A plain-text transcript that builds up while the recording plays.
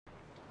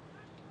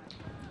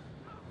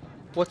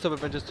What's up,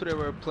 Avengers? Today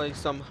we're playing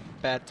some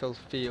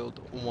Battlefield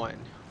 1.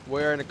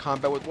 We're in a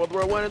combat with World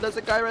War 1 and there's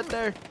a guy right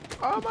there!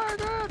 Oh my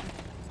god!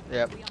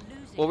 Yep.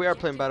 Well, we are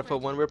playing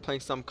Battlefield 1. We're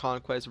playing some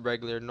Conquest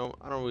regular. No,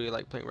 I don't really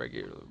like playing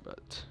regular,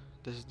 but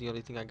this is the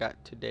only thing I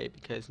got today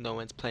because no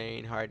one's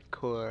playing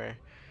hardcore.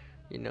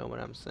 You know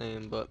what I'm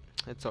saying, but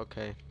it's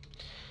okay.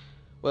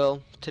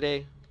 Well,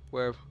 today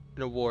we're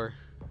in a war,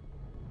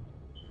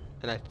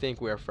 and I think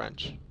we are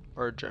French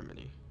or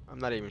Germany. I'm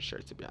not even sure,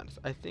 to be honest.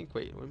 I think,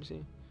 wait, let me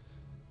see.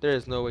 There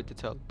is no way to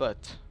tell,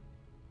 but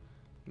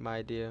my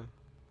idea.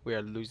 We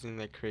are losing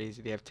like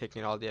crazy. They have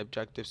taken all the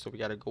objectives, so we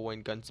gotta go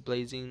in guns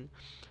blazing.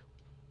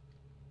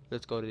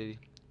 Let's go to.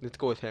 Let's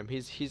go with him.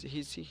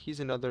 He's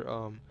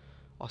another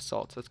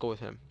assault. Let's go with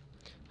him.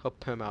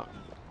 Help him out.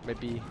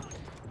 Maybe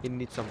he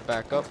needs some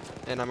backup.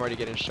 And I'm already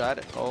getting shot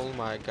at. Oh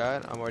my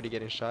god, I'm already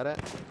getting shot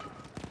at.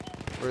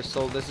 We're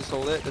so. This is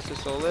so lit. This is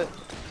so lit.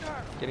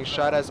 Getting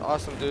shot at is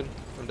awesome, dude.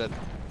 I'm dead.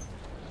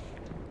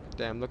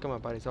 Damn, look at my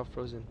body. It's all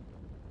frozen.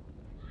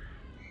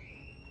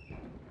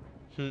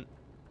 Hmm.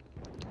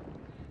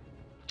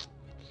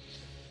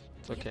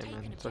 It's okay,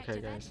 man. It's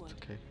okay, guys. It's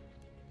okay.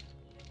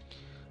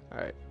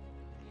 Alright.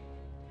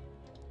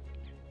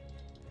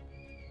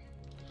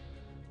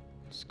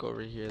 Let's go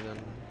over here then.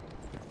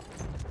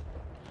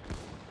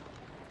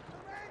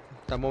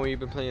 That moment you've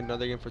been playing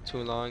another game for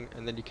too long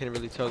and then you can't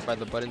really tell by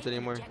the buttons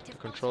anymore, the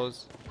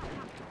controls.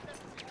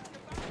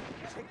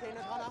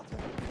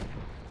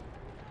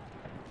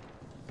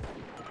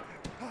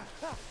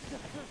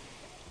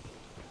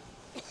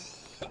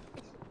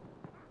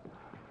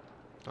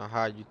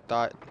 Aha, you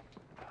thought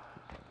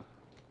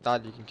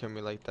you can kill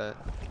me like that.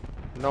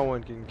 No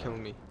one can kill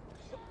me.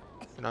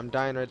 And I'm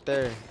dying right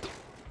there.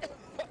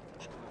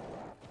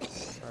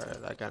 Alright,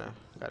 I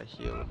gotta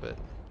heal a bit.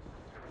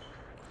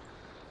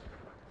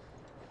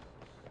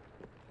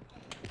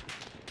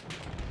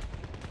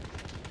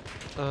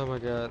 Oh my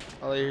god.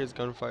 All I hear is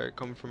gunfire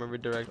coming from every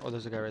direction. Oh,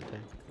 there's a guy right there.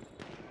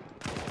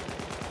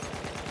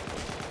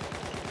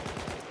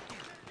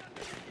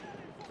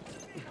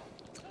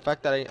 The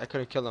fact that I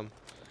couldn't kill him.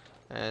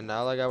 And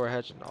all I got was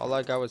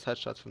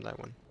headshots from that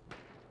one.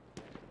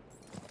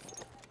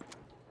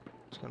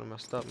 It's kinda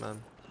messed up,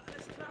 man.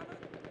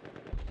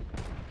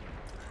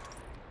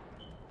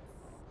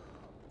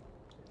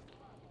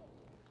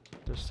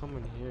 There's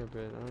someone here,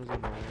 but I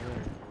don't know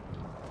where.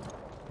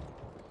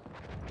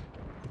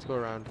 Let's go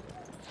around.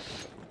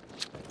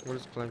 We're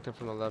just flanked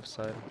from the left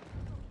side.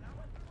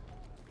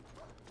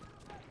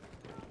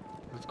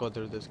 Let's go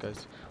through this,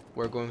 guys.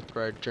 We're going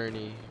through our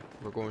journey.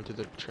 We're going to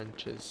the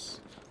trenches.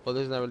 Well,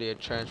 this is not really a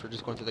trench. We're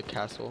just going to the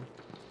castle.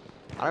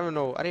 I don't even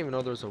know. I didn't even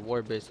know there was a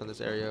war base on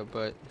this area,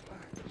 but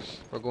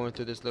we're going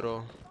through this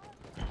little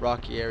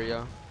rocky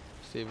area.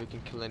 See if we can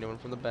kill anyone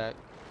from the back.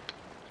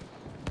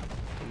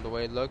 From the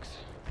way it looks,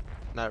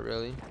 not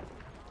really.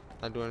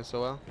 Not doing so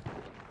well.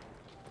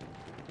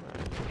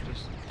 Alright,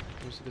 just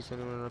let me see if there's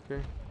anyone up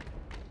here.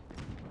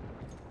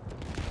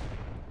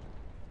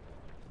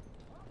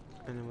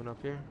 Anyone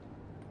up here?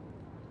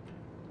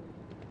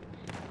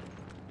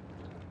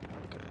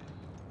 Okay.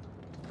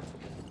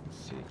 Let's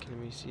see. Can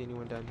we see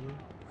anyone down here?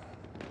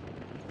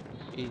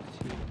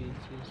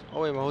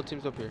 Oh wait, my whole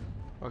team's up here.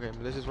 Okay,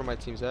 this is where my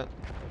team's at.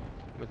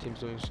 My team's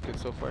doing good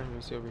so far. Let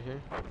me see over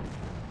here.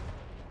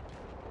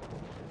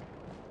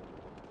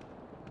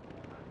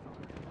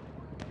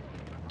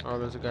 Oh,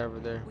 there's a guy over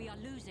there. We are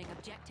losing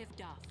objective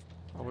Duff.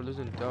 Oh, we're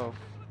losing Duff.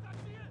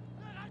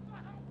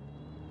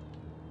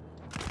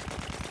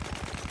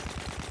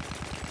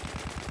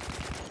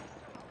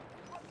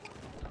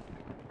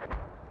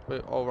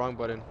 Wait, oh, wrong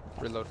button.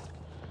 Reload.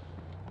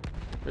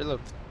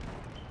 Reload.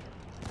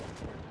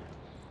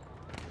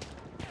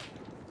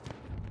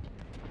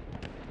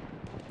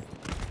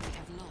 We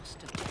have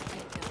lost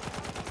objective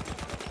Duff.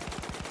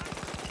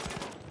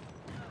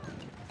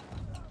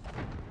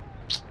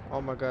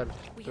 Oh my god,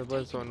 the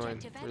button's so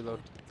annoying. Reload.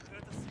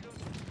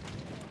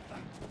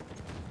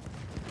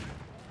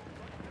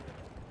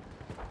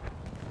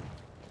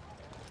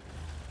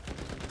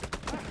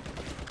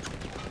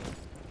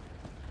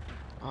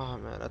 Oh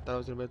man, I thought I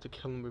was gonna be able to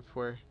kill him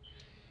before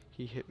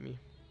he hit me.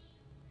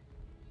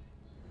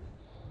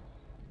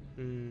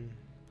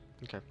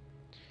 Okay.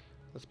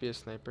 Let's be a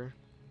sniper.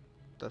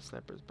 That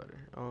sniper's better.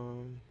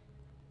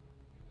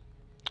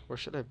 Where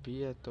should I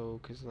be at though?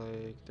 Cause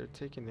like they're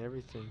taking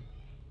everything.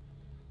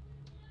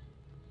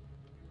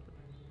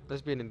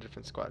 Let's be in a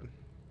different squad.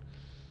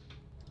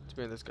 Let's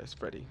be in this guy's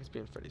Freddy. Let's be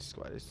in Freddy's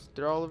squad.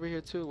 They're all over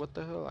here too. What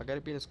the hell? I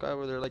gotta be in a squad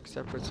where they're like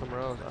separate somewhere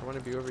else. I don't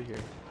wanna be over here.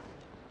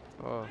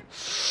 Oh.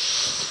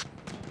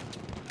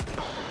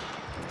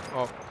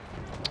 Oh.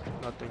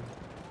 Nothing.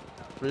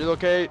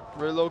 Relocate!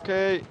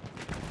 Relocate!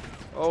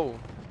 Oh.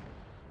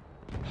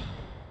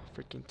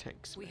 Freaking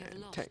tanks, We have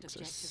man. lost Tanks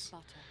objective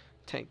butter.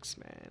 tanks,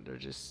 man. They're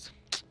just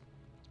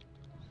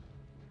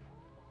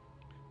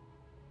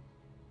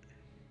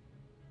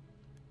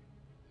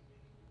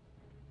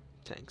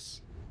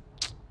tanks.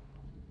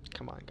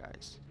 Come on,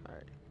 guys. All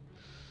right.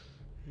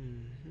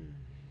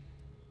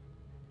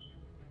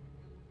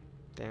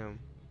 Damn.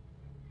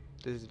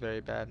 This is very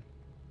bad.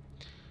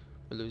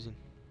 We're losing.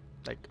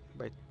 Like,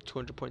 by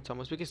 200 points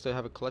almost. We can still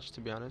have a clutch,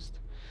 to be honest.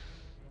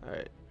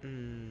 Alright.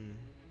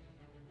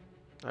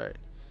 Alright.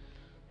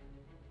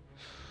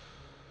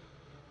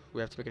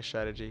 We have to make a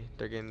strategy.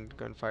 They're getting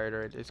gunfired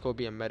already. It's gonna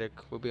be a medic.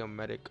 We'll be a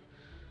medic.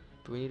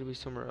 But we need to be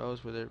somewhere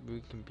else where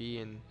we can be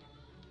and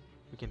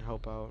we can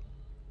help out.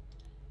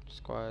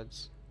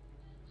 Squads.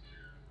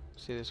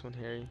 See this one,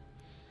 Harry?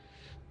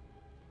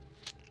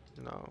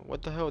 No.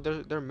 What the hell?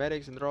 They're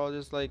medics and they're all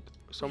just like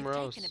somewhere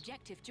else.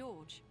 Objective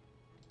George.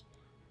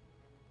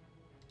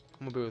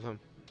 I'm gonna be with him.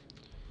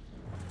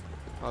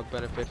 I'll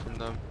benefit from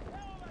them.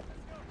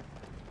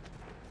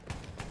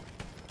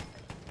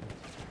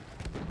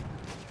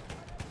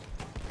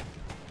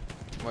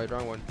 Wait,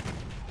 wrong one.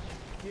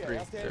 3.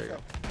 There you go.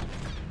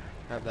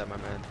 Have that, my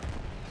man.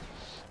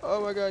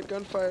 Oh my god,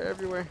 gunfire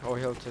everywhere. Oh,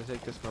 he'll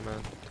take this, my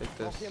man. Take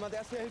this.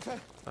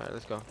 Alright,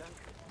 let's go.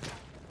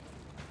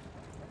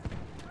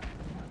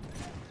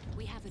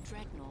 We have a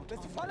dreadnought.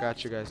 I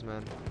got you guys,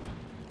 man.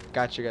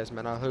 Got you guys,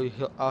 man.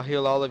 I'll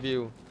heal all of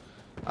you.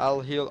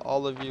 I'll heal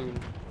all of you.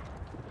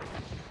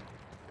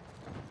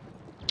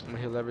 I'm gonna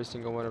heal every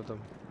single one of them.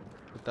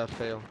 If that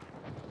fail.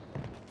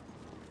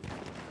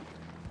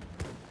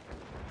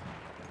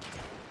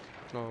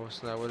 Oh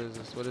snap! What is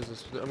this? What is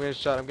this? I'm getting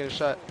shot. I'm getting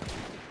shot.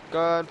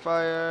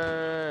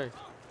 Gunfire!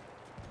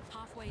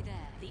 Halfway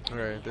there.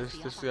 Alright, this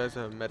guy's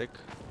a medic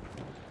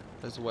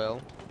as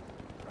well.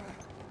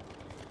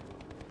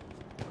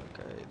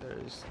 Okay,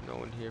 there's no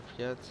one here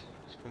yet.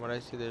 From what I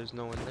see, there's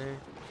no one there.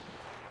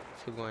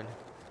 Let's keep going.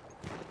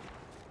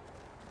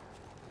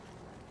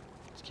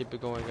 Let's keep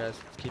it going, guys.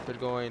 Let's keep it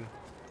going.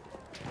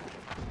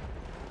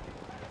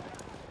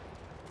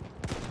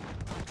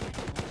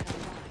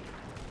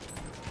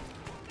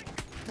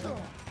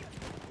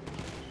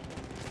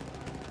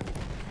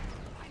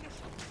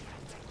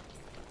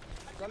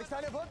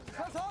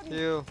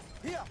 Heal.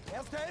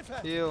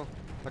 Heal.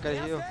 I gotta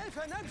heal.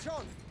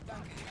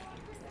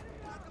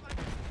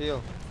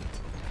 Heal.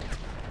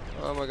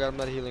 Oh my god, I'm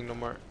not healing no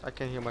more. I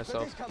can't heal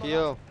myself.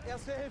 Heal.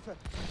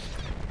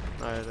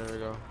 Alright, there we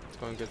go. It's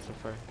going good so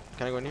far.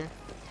 Can I go in here?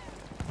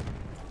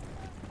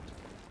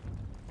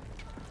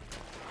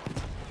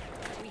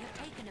 We have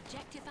taken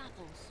objective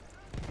apples.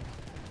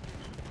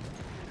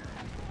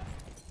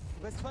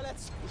 Du bist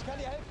verletzt. Ich kann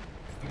dir helfen.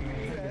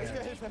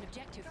 Erste Hilfe.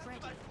 Objective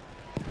Freddy.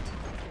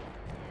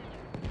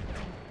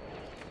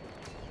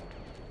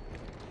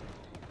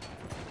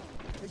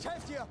 Ich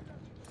helfe dir.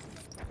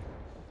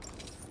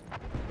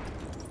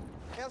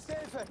 Erste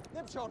Hilfe.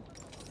 Nimm schon.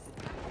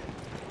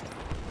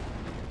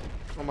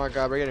 Oh my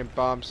god, we're getting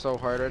bombed so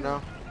hard right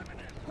now.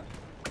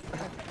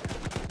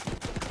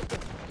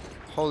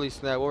 Holy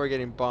snap, we were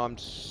getting bombed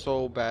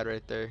so bad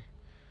right there.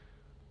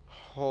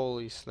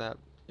 Holy snap.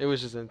 It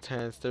was just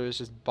intense. There was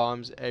just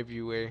bombs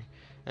everywhere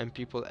and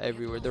people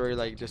everywhere. They were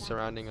like just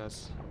surrounding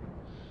us.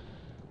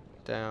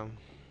 Damn.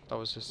 That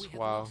was We just have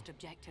wow. lost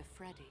objective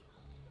Freddy.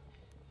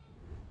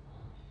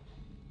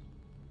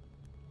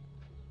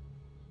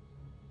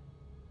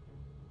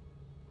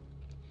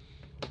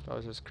 That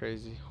was just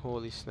crazy.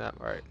 Holy snap.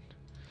 Alright.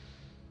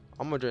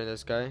 I'm gonna join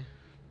this guy.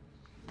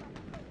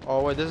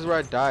 Oh wait, this is where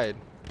I died.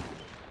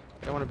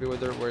 I don't want to be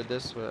where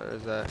this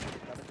is at.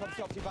 Damit kommst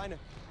du auf die Beine.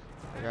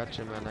 I got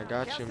you, man. I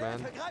got you,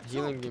 man.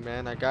 Healing me,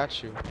 man. I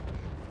got you.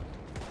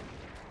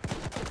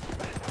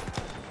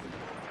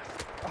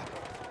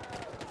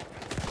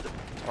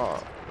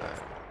 Oh, man.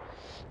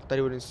 I thought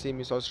he wouldn't see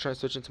me, so I was trying to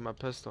switch into my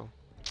pistol.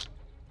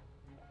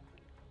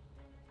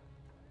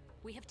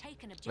 We have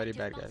taken objective Very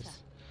bad, butter.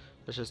 guys.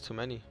 There's just too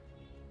many.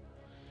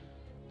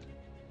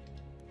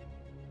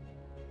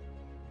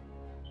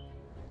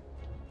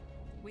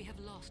 We have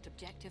lost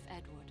objective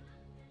Edward.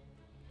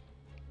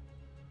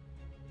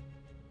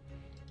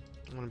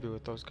 I'm gonna be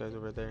with those guys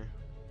over there.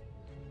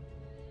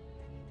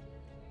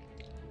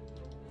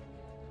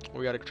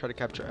 We gotta try to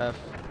capture F.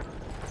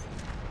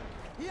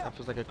 Hier. F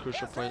is like a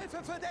crucial Erste point.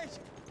 Hilfe für dich.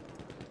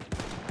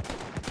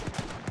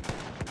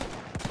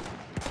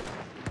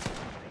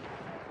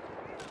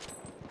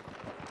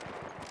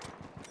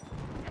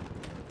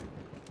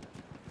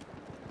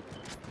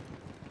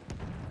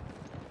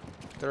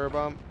 Terror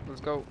bomb.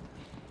 Let's go.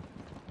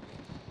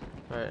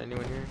 Alright,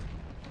 anyone here?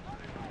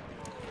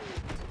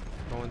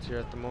 No one's here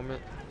at the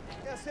moment.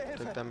 Erste Take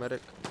Hilfe. that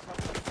medic.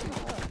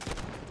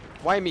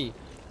 Why me?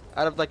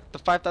 Out of like the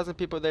 5,000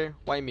 people there,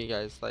 why me,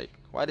 guys? Like,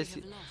 why does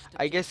he?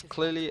 I guess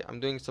clearly I'm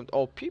doing some.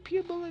 Oh,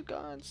 PP bullet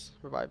guns.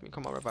 Revive me.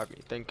 Come on, revive me.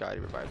 Thank God he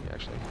revived me,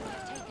 actually.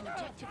 Taken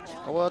objective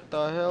Charlie. Oh, what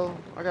the hell?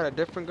 I got a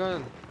different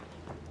gun.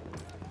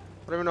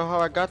 I don't even know how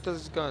I got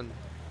this gun.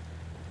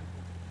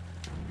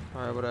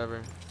 Alright,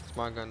 whatever. It's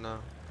my gun now.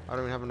 I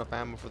don't even have enough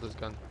ammo for this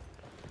gun.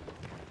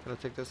 Can I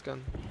take this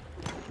gun?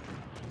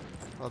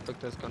 I'll pick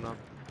this gun up.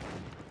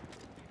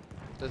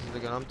 This is the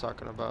gun I'm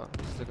talking about.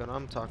 This is the gun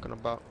I'm talking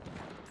about.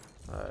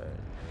 Alright.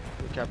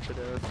 We captured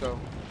it. Let's go.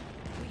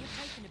 We have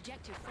taken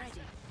objective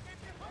Freddy.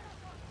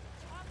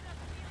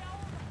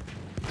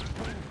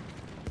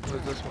 What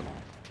is this one?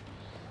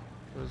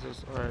 What is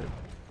this? Alright.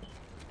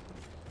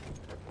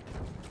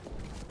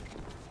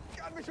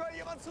 Kann mich mal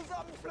jemand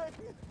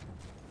zusammenflicken?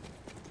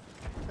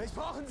 Ich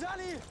brauche einen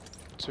Sally.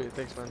 Sweet,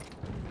 thanks, man.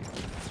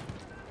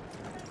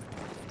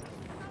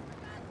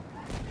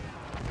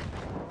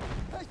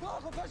 Ich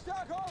brauche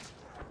Verstärkung.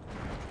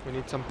 We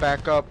need some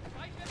backup.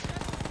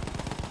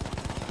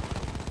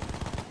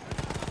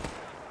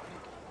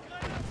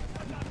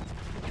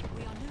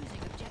 We are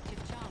losing objective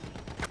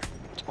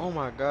Charlie. Oh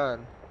my god.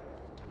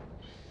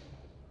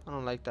 I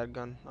don't like that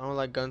gun. I don't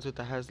like guns with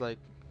that has like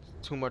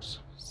too much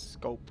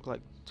scope,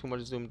 like too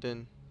much zoomed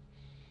in.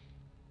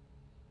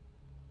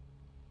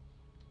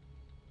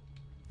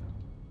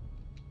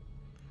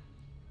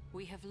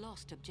 We have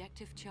lost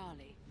objective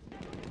Charlie.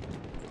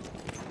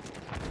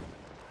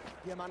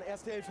 Hier, Mann,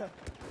 Erste Hilfe.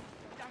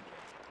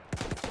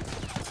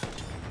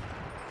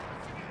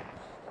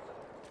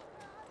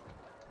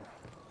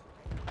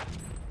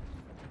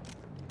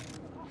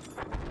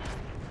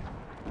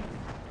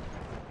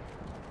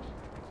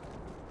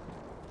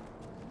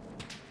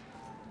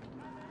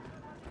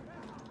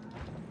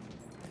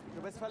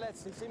 Du bist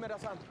verletzt, ich sehe mir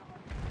das an.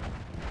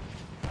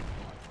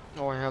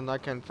 Oh hell no, I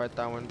can't fight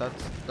that one.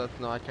 That's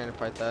no, I can't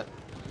fight that.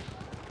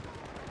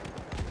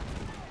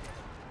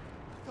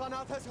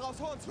 Granate ist raus,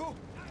 Horn zu.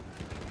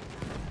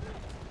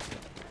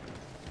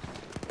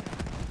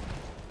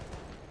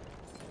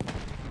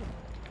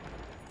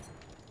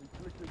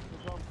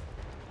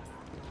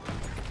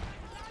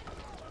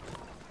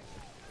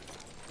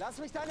 Lass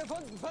mich deine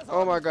Wunden versorgen.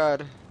 Oh my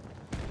god.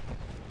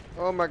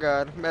 Oh my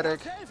god.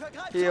 Medic. Erste Hilfe,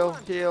 greif Heal, zu,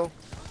 Mann. heal.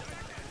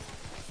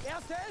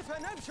 Erste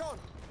Hilfe, nimm schon.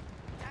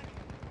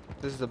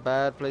 This is a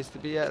bad place to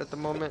be at the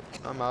moment.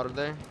 I'm out of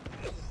there.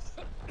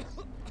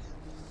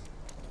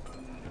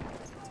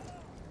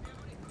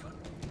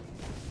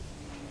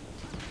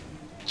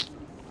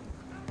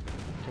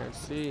 Can't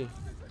see.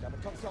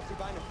 Damit kommst du auf die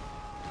Beine.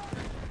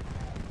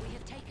 We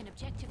have taken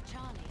objective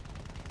Charlie.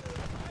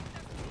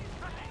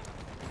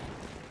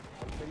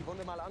 Soll ich mir die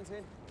Wunde mal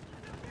ansehen?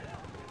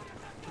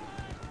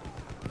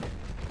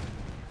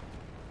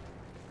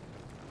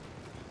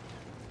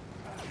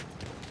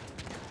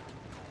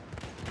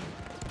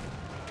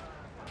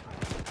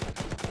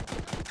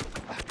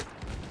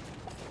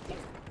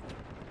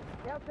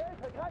 Erste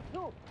Hilfe, greif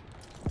zu.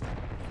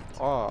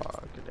 Oh,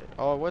 good.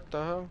 Oh, what the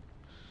hell?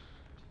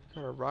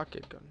 Got a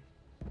rocket gun.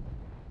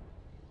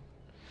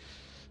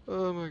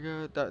 Oh my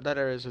god, that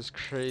area is just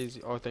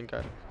crazy. Oh, thank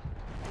God.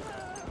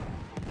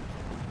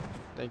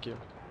 Thank you.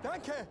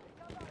 Danke.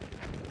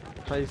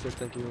 How you say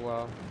thank you?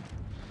 Wow.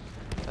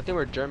 I think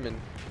we're Germany.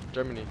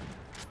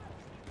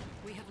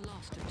 We have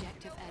lost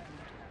objective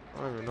Edward.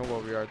 I don't even know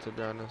what we are, to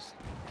be honest.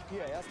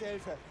 Hier, Erste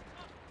Hilfe.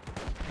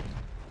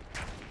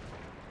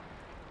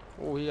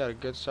 Oh, he got a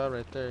good shot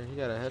right there. He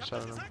got a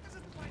headshot on him.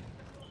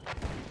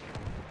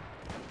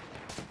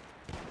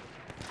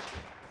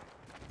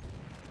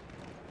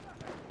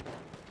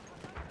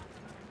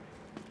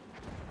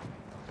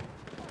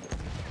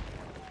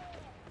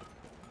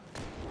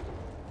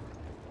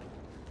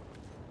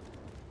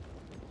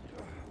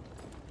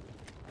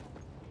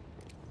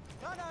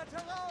 Granate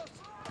raus.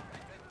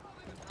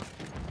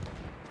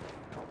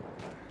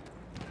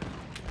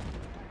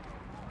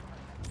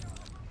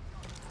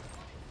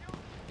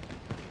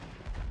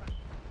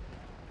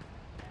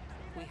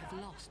 We have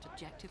lost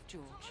objective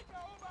George.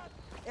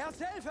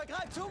 Erste Hilfe,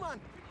 greif zu, Mann.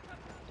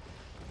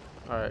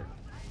 Alright.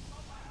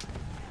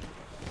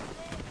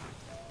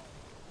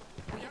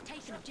 We have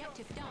taken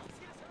objective Duff.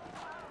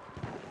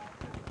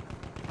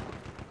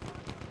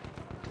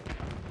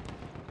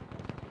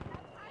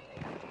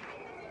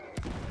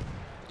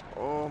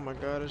 Oh my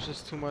god, it's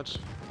just too much.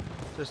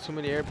 There's too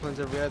many airplanes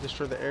that we gotta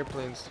destroy the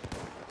airplanes.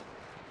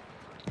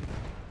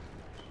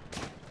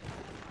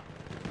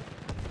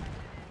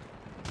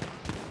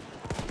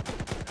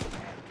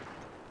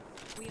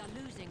 We are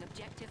losing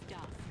objective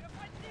Duff.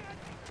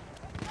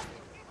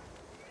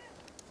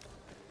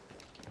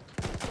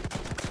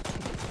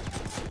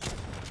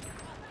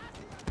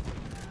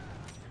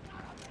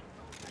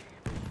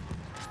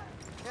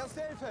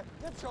 Erste Hilfe,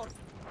 nimm schon.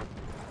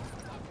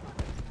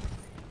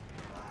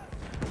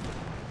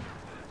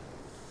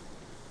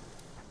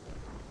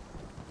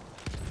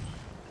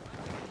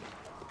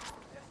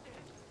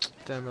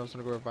 Damn, I was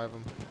gonna go revive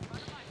him.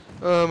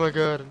 Oh my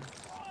god.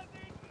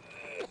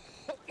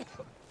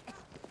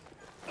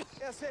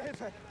 Erste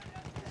Hilfe.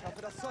 Ich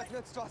hoffe, das Zeug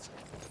nützt was.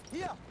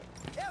 Hier,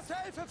 Erste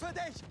Hilfe für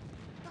dich.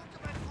 Danke,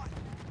 mein Freund.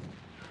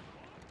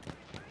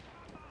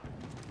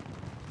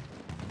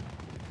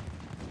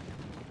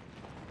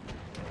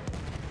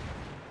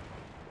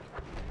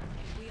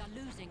 We are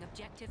losing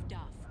objective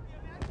Duff.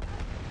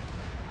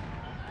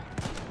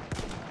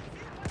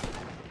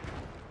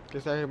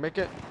 Guess I can make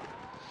it.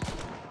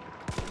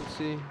 Let's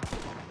see.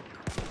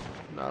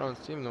 No, I don't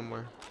see him no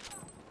more.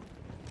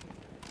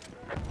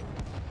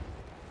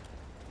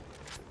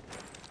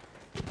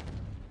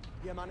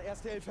 Hier, Mann,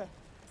 Erste Hilfe.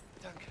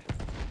 Danke.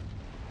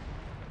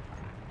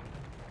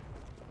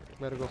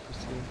 Better go for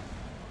C.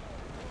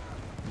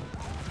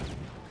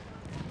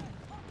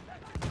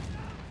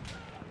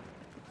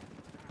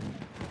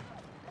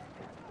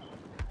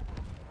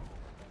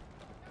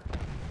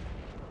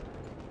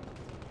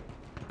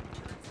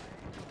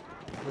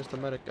 Where's the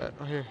medic at?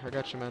 Oh, here, I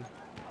got you, man.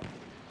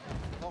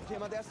 Braucht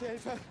jemand erste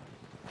Hilfe?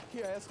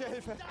 Hier, erste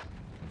Hilfe.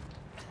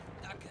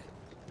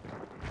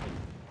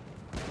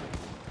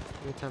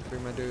 Anytime for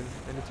you, my dude.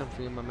 Anytime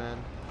for you, my man.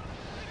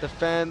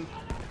 Defend.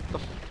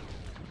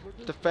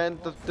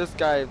 This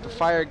guy, the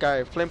fire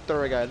guy,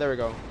 flamethrower guy. There we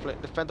go.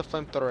 Defend the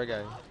flamethrower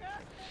guy.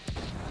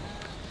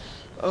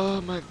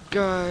 Oh my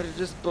god,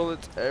 just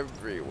bullets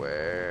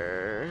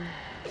everywhere.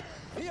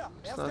 Hier,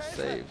 It's erste not Hilfe.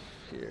 safe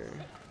here.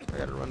 I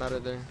gotta run out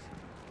of there.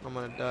 I'm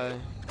gonna die.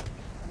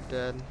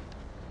 Dead. We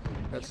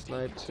Got have taken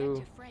sniped too.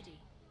 objective Freddy.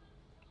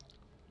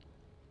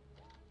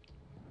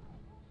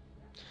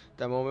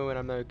 That moment when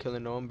I'm not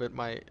killing no one, but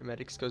my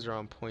medic skills are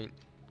on point.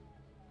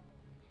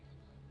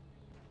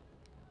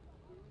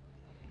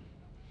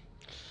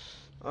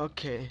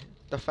 Okay,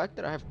 the fact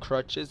that I have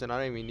crutches and I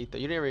don't even need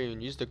that. You didn't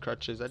even use the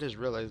crutches. I just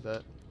realized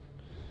that.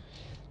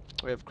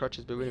 We have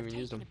crutches, but we We have didn't even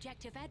use taken them.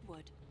 objective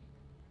Edward.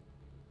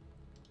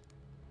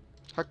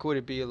 How cool would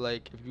it be,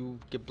 like, if you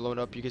get blown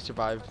up, you can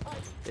survive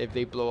if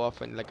they blow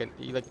off, and like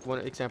one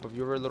example, if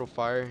you were a little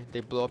fire, they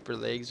blow up your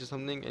legs or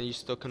something, and you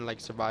still can like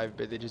survive,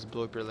 but they just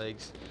blow up your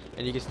legs,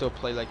 and you can still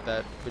play like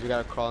that, but you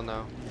gotta crawl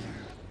now.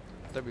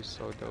 That'd be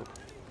so dope.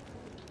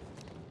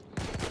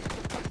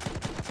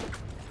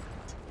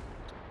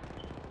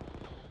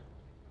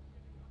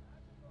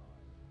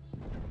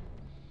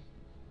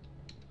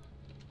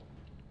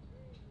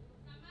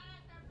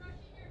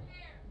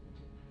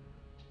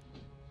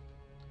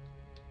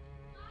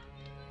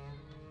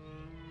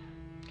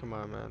 Come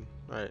on, man.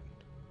 Alright.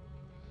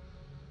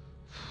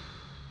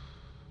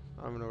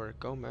 I don't know where to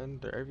go, man.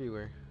 They're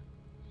everywhere.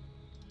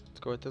 Let's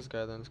go with this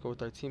guy then. Let's go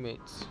with our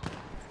teammates.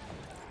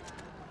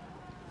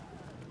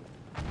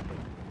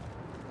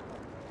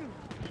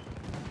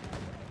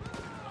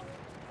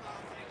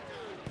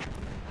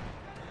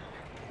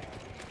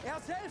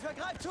 Erste Hilfe,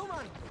 greif zu,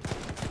 Mann.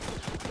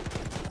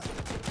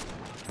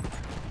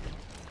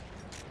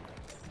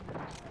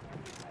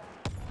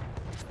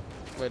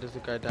 Wait, is the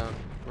guy down?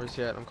 Where's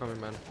he at? I'm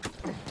coming, man.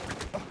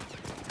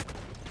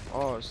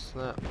 Oh,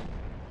 snap.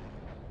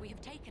 We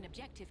have taken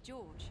objective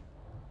George.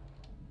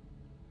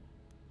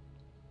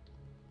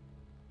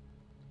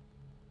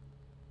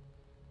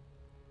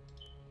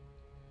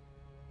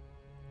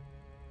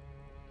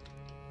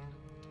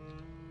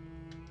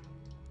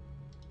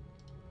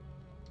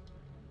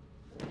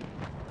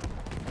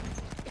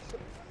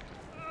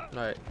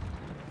 Alright.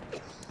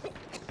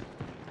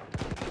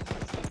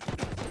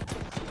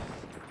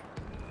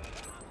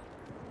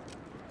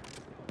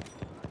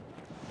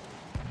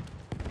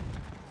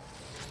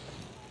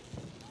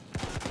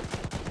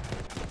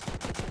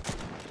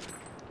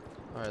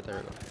 Alright, there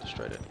we go.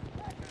 Destroyed it.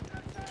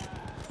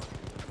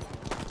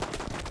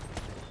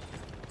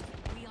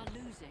 We are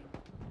losing.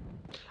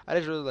 I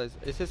just realized,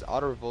 is this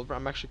auto revolver?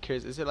 I'm actually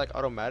curious. Is it like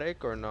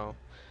automatic or no?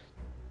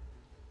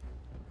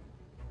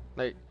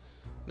 Like,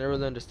 never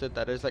really understood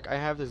that. It's like I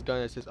have this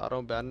gun that says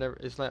auto, but I never.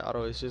 It's not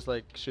auto. It's just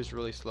like it's just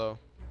really slow,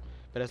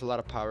 but it has a lot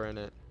of power in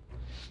it.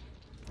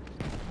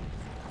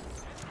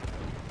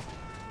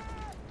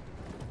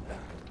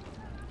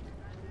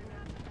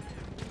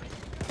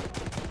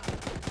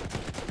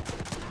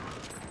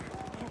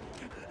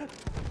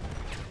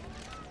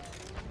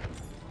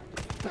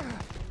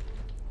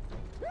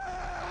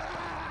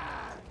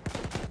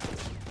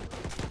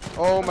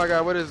 Oh my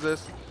god, what is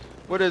this?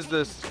 What is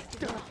this?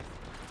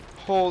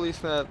 Holy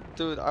snap,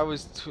 dude, I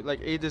was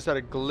like, it just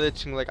started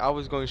glitching, like I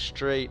was going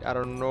straight out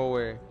of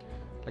nowhere.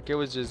 Like it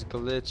was just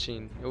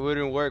glitching. It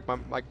wouldn't work,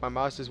 my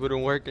mouse just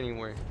wouldn't work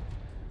anymore.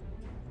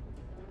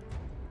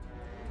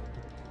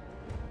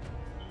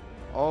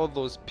 All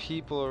those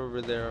people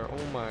over there,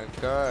 oh my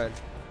god.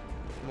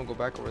 I'm gonna go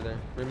back over there.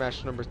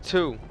 Rematch number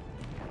 2.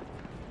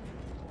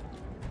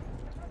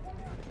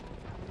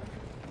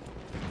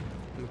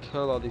 I'm gonna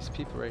kill all these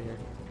people right here.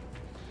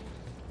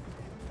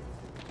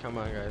 Come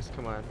on, guys,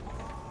 come on.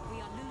 We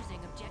are losing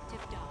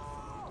objective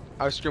Duff.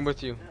 I'll scream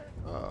with you.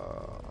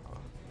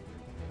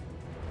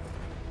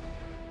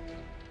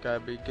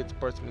 Gotta be good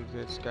sportsmen,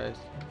 guys.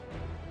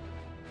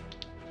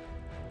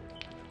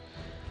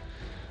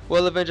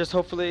 Well, Avengers,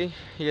 hopefully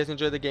you guys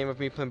enjoyed the game of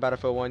me playing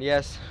Battlefield 1.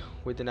 Yes,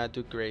 we did not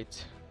do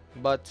great,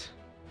 but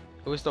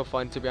it was still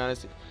fun, to be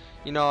honest.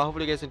 You know,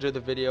 hopefully you guys enjoyed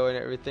the video and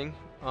everything.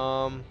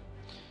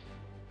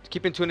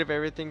 Keep in tune with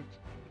everything.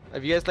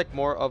 If you guys like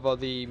more of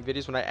the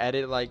videos when I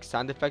edit like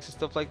sound effects and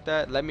stuff like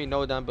that, let me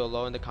know down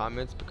below in the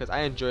comments, because I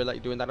enjoy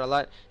like doing that a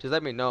lot. Just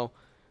let me know.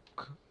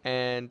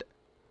 And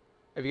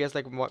if you guys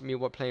like me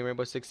playing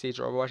Rainbow Six Siege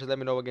or Overwatch, just let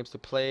me know what games to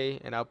play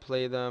and I'll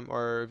play them.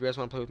 Or if you guys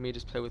want to play with me,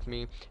 just play with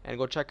me. And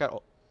go check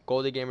out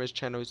Goldie Gamer's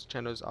channel. His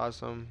channel is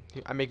awesome.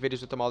 I make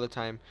videos with him all the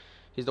time.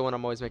 He's the one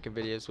I'm always making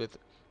videos with.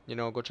 You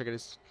know, go check out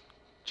his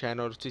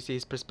channel to see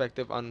his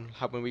perspective on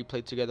how when we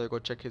played together. Go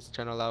check his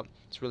channel out.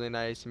 It's really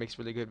nice. He makes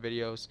really good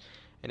videos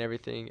and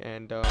everything.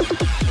 And as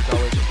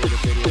always, enjoy the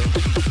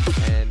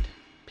video and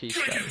peace,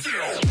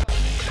 guys.